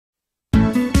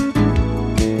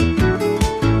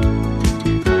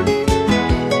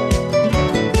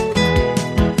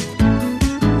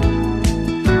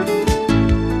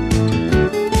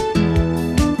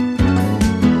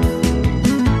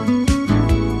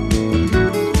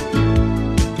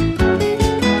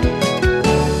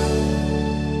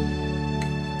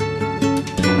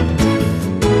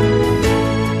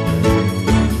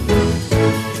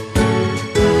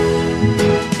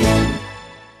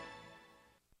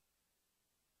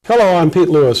Hello, I'm Pete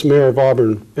Lewis, Mayor of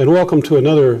Auburn, and welcome to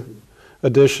another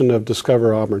edition of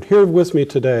Discover Auburn. Here with me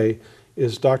today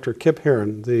is Dr. Kip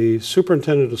Herren, the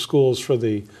Superintendent of Schools for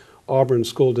the Auburn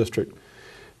School District.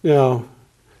 Now,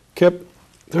 Kip,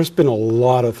 there's been a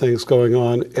lot of things going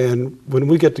on, and when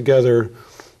we get together,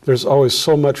 there's always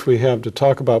so much we have to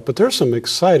talk about, but there's some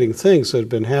exciting things that have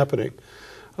been happening.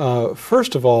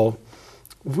 First of all,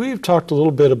 we've talked a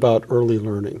little bit about early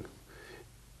learning.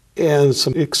 And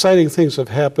some exciting things have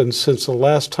happened since the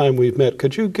last time we've met.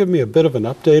 Could you give me a bit of an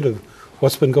update of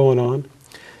what's been going on?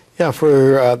 Yeah,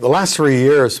 for the last 3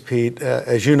 years, Pete,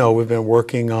 as you know, we've been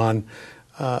working on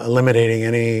eliminating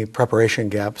any preparation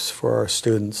gaps for our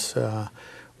students.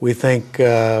 We think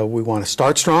we want to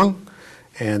start strong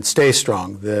and stay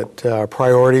strong, that our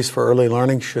priorities for early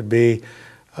learning should be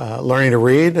learning to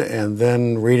read, and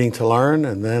then reading to learn,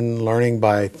 and then learning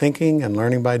by thinking and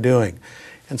learning by doing.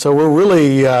 And so we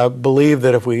really believe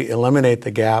that if we eliminate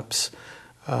the gaps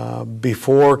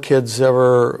before kids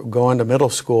ever go into middle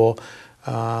school,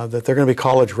 that they're going to be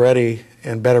college ready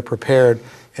and better prepared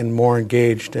and more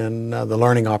engaged in the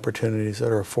learning opportunities that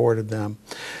are afforded them.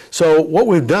 So what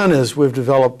we've done is we've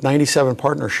developed 97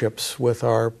 partnerships with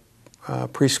our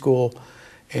preschool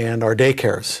and our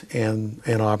daycares in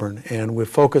Auburn. And we've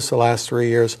focused the last 3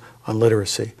 years on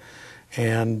literacy.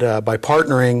 And by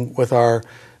partnering with our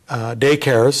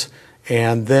daycares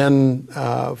and then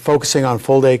focusing on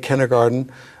full-day kindergarten,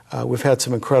 we've had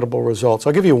some incredible results.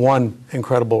 I'll give you one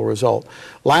incredible result.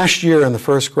 Last year in the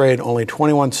first grade, only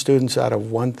 21 students out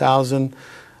of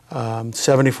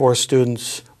 1,074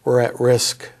 students were at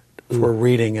risk for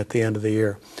reading at the end of the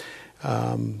year.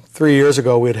 3 years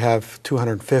ago, we'd have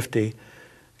 250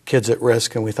 kids at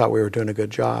risk, and we thought we were doing a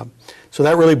good job. So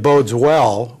that really bodes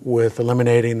well with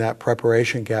eliminating that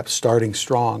preparation gap, starting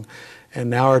strong. And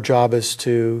now our job is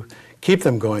to keep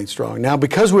them going strong. Now,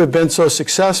 because we've been so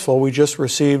successful, we just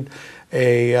received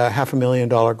a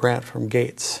 $500,000 grant from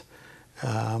Gates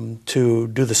to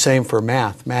do the same for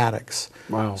mathematics.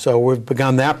 Wow. So we've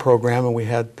begun that program, and we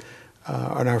had,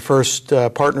 on our first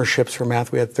partnerships for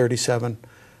math, we had 37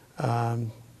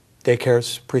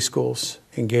 daycares, preschools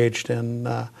engaged in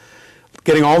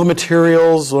getting all the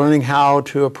materials, learning how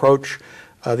to approach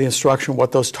the instruction,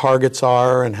 what those targets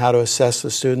are, and how to assess the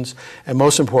students, and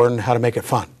most important, how to make it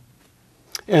fun.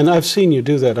 And I've seen you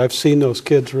do that. I've seen those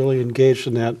kids really engaged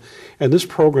in that. And this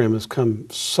program has come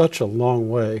such a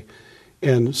long way.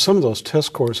 And some of those test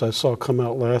scores I saw come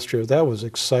out last year, that was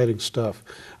exciting stuff.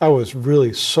 I was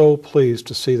really so pleased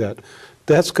to see that.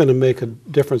 That's going to make a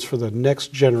difference for the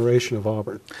next generation of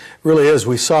Auburn. It really is.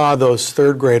 We saw those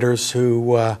third graders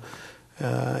who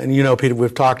and you know, Peter,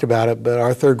 we've talked about it, but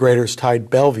our third graders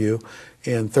tied Bellevue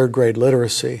in third grade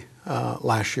literacy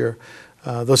last year.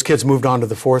 Those kids moved on to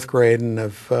the fourth grade and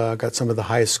have got some of the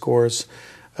highest scores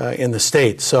in the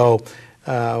state. So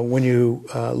when you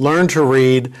learn to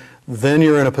read, then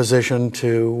you're in a position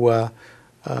to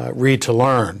read to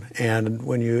learn. And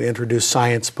when you introduce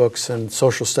science books and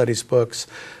social studies books,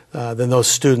 then those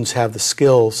students have the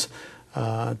skills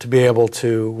to be able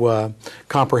to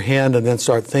comprehend and then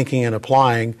start thinking and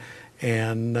applying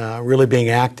and really being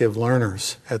active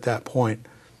learners at that point.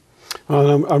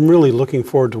 I'm really looking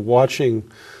forward to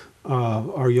watching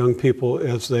our young people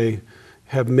as they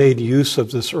have made use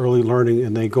of this early learning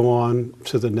and they go on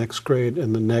to the next grade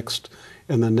and the next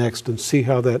and the next, and see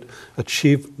how that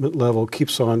achievement level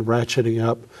keeps on ratcheting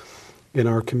up in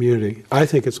our community. I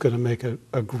think it's going to make a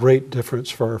great difference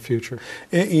for our future.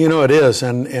 You know, it is,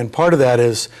 and part of that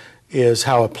is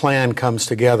how a plan comes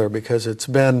together, because it's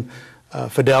been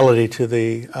fidelity to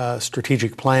the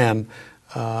strategic plan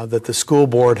that the school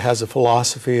board has a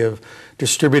philosophy of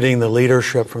distributing the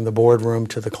leadership from the boardroom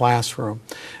to the classroom.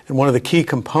 And one of the key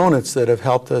components that have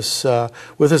helped us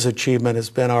with this achievement has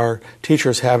been our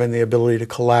teachers having the ability to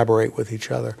collaborate with each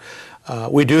other.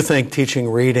 We do think teaching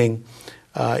reading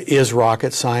is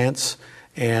rocket science,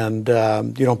 and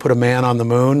you don't put a man on the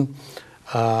moon,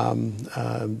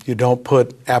 you don't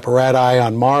put apparatus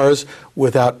on Mars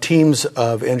without teams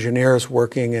of engineers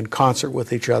working in concert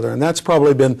with each other. And that's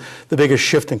probably been the biggest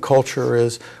shift in culture.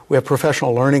 Is we have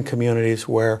professional learning communities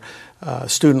where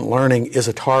student learning is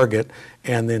a target,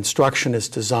 and the instruction is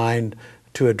designed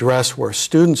to address where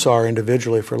students are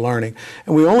individually for learning.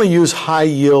 And we only use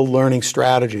high-yield learning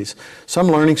strategies. Some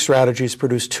learning strategies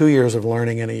produce 2 years of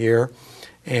learning in a year,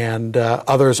 and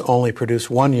others only produce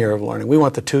 1 year of learning. We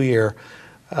want the 2-year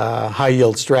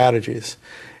high-yield strategies.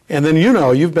 And then, you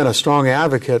know, you've been a strong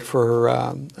advocate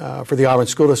for the Auburn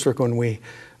School District when we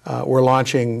were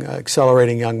launching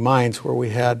Accelerating Young Minds, where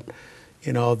we had,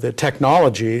 you know, the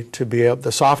technology to be able,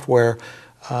 the software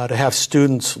to have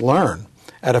students learn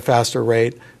at a faster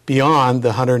rate beyond the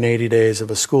 180 days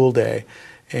of a school day.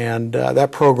 And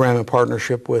that program, in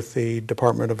partnership with the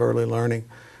Department of Early Learning,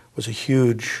 was a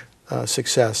huge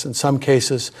success. In some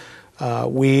cases,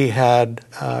 we had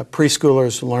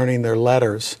preschoolers learning their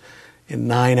letters in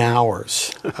 9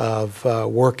 hours of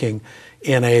working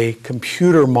in a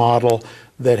computer model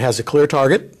that has a clear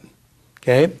target,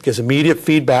 okay, gives immediate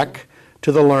feedback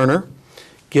to the learner,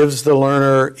 gives the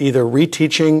learner either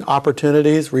reteaching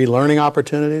opportunities, relearning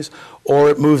opportunities, or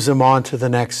it moves them on to the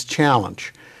next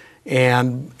challenge.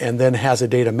 And then has a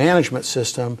data management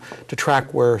system to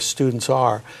track where students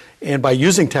are. And by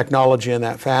using technology in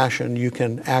that fashion, you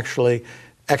can actually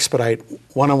expedite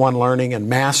one-on-one learning and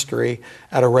mastery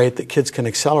at a rate that kids can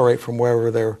accelerate from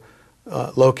wherever they're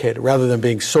located. Rather than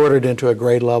being sorted into a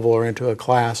grade level or into a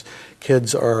class,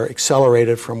 kids are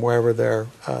accelerated from wherever their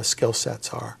skill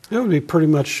sets are. It would be pretty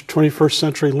much 21st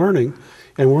century learning,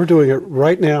 and we're doing it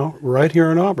right now, right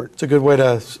here in Auburn. It's a good way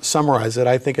to summarize it.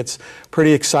 I think it's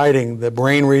pretty exciting, the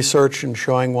brain research and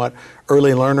showing what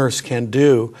early learners can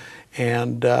do.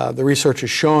 And the research is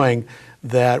showing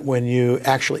that when you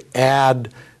actually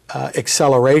add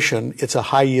acceleration, it's a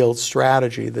high-yield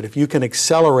strategy, that if you can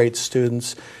accelerate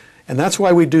students, and that's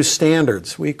why we do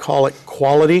standards. We call it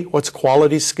quality. What's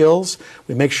quality skills?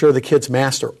 We make sure the kids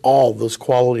master all those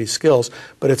quality skills,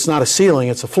 but it's not a ceiling,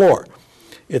 it's a floor.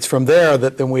 It's from there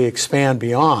that then we expand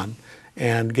beyond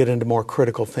and get into more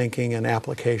critical thinking and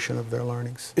application of their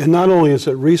learnings. And not only is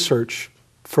it research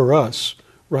for us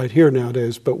right here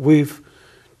nowadays, but we've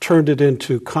turned it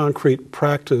into concrete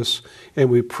practice, and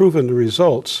we've proven the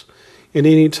results. And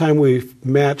any time we've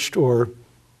matched or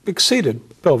exceeded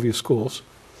Bellevue schools,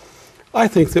 I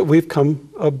think that we've come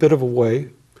a bit of a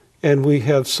way, and we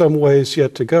have some ways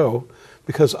yet to go,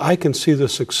 because I can see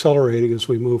this accelerating as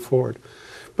we move forward.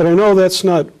 But I know that's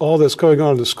not all that's going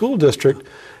on in the school district.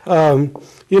 You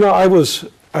know, I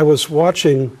was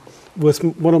watching with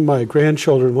one of my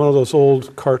grandchildren one of those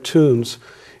old cartoons,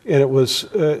 and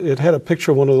it had a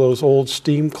picture of one of those old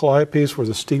steam calliopes where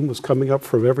the steam was coming up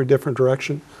from every different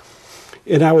direction.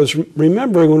 And I was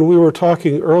remembering when we were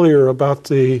talking earlier about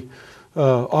the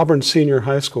Auburn Senior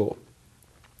High School.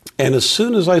 And as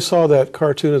soon as I saw that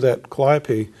cartoon of that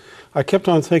calliope, I kept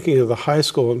on thinking of the high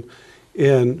school.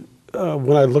 And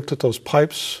when I looked at those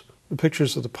pipes, the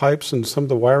pictures of the pipes and some of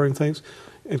the wiring things,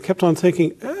 and kept on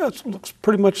thinking, it looks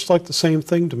pretty much like the same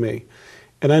thing to me.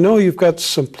 And I know you've got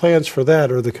some plans for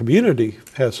that, or the community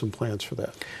has some plans for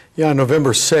that. Yeah, on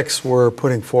November 6th, we're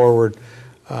putting forward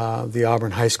the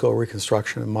Auburn High School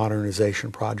Reconstruction and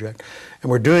Modernization Project. And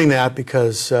we're doing that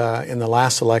because in the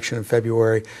last election in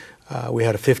February, we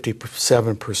had a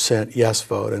 57% yes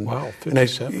vote. And, wow,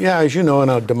 57. Yeah, as you know, in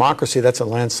a democracy, that's a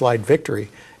landslide victory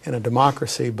in a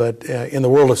democracy. But in the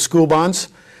world of school bonds,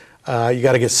 you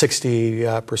got to get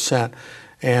 60%.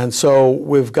 And so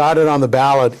we've got it on the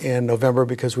ballot in November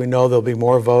because we know there'll be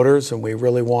more voters, and we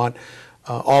really want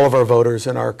all of our voters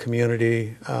in our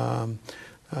community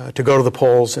to go to the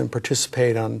polls and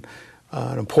participate on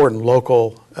an important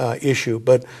local issue.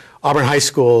 But Auburn High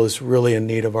School is really in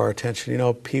need of our attention. You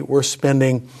know, Pete, we're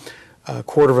spending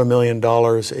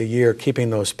 $250,000 a year keeping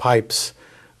those pipes,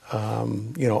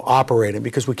 you know, operating,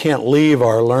 because we can't leave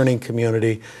our learning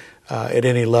community at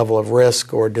any level of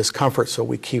risk or discomfort, so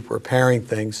we keep repairing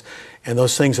things. And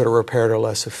those things that are repaired are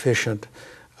less efficient.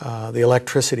 The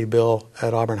electricity bill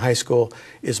at Auburn High School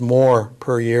is more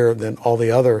per year than all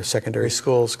the other secondary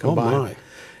schools combined. Oh my.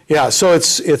 Yeah, so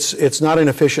it's not an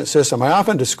efficient system. I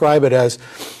often describe it as,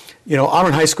 you know,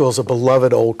 Auburn High School is a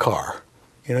beloved old car.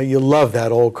 You know, you love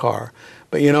that old car.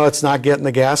 But, you know, it's not getting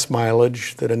the gas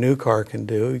mileage that a new car can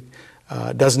do.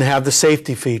 It doesn't have the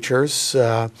safety features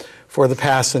for the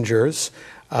passengers.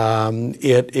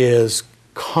 It is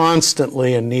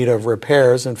constantly in need of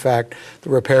repairs. In fact, the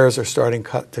repairs are starting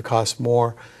to cost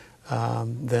more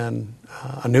than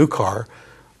a new car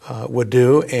would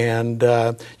do, and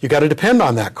you got to depend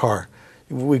on that car.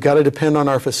 We've got to depend on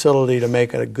our facility to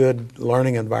make it a good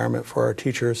learning environment for our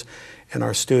teachers and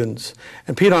our students.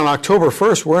 And Pete, on October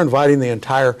 1st, we're inviting the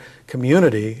entire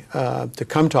community to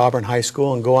come to Auburn High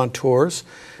School and go on tours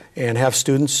and have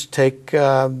students take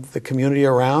the community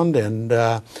around and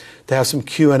to have some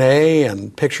Q&A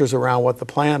and pictures around what the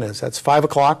plan is. That's 5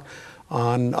 o'clock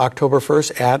on October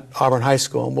 1st at Auburn High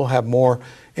School, and we'll have more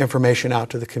information out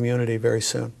to the community very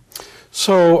soon.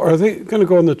 So are they going to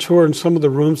go on the tour in some of the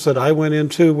rooms that I went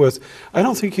into with, I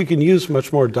don't think you can use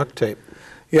much more duct tape.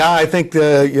 Yeah, I think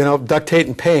you know, duct tape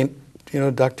and paint, you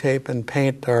know, duct tape and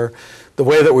paint are the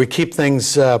way that we keep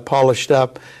things polished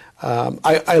up.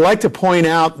 I like to point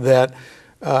out that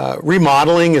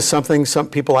remodeling is something some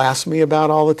people ask me about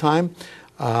all the time.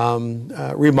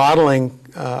 remodeling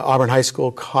Auburn High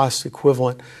School costs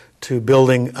equivalent to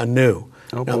building anew.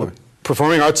 Oh, now, boy. the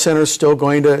Performing Arts Center is still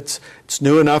going to, it's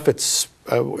new enough, it's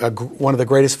one of the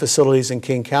greatest facilities in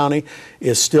King County,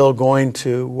 is still going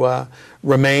to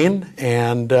remain,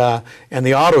 and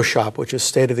the auto shop, which is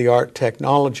state-of-the-art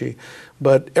technology.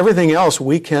 But everything else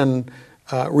we can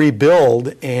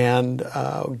rebuild and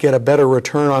get a better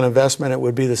return on investment. It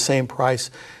would be the same price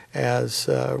as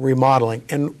remodeling.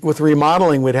 And with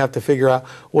remodeling, we'd have to figure out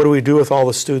what do we do with all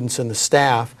the students and the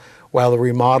staff while the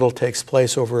remodel takes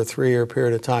place over a 3-year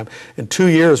period of time. In 2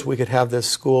 years, we could have this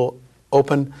school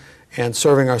open and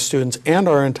serving our students and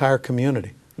our entire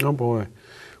community. Oh, boy.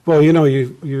 Well, you know,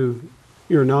 your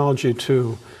analogy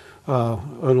to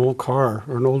an old car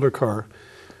or an older car,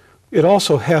 it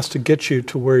also has to get you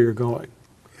to where you're going.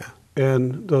 Yeah.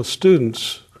 And those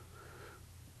students,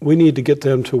 we need to get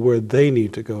them to where they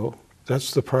need to go.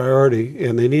 That's the priority,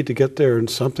 and they need to get there in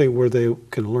something where they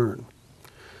can learn.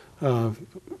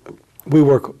 We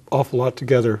work awful lot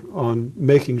together on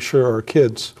making sure our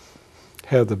kids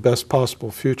have the best possible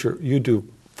future. You do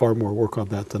far more work on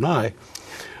that than I,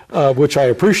 which I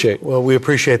appreciate. Well, we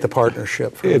appreciate the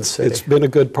partnership from the city. It's been a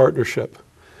good partnership.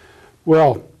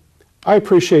 Well, I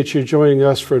appreciate you joining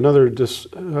us for another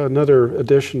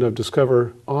edition of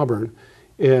Discover Auburn.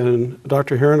 And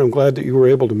Dr. Herren, I'm glad that you were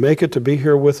able to make it to be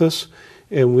here with us.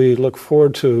 And we look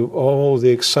forward to all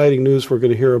the exciting news we're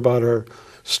going to hear about our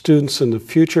students in the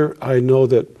future. I know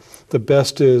that the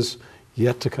best is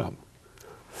yet to come.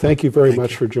 Thank you very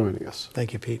much for joining us.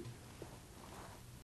 Thank you, Pete.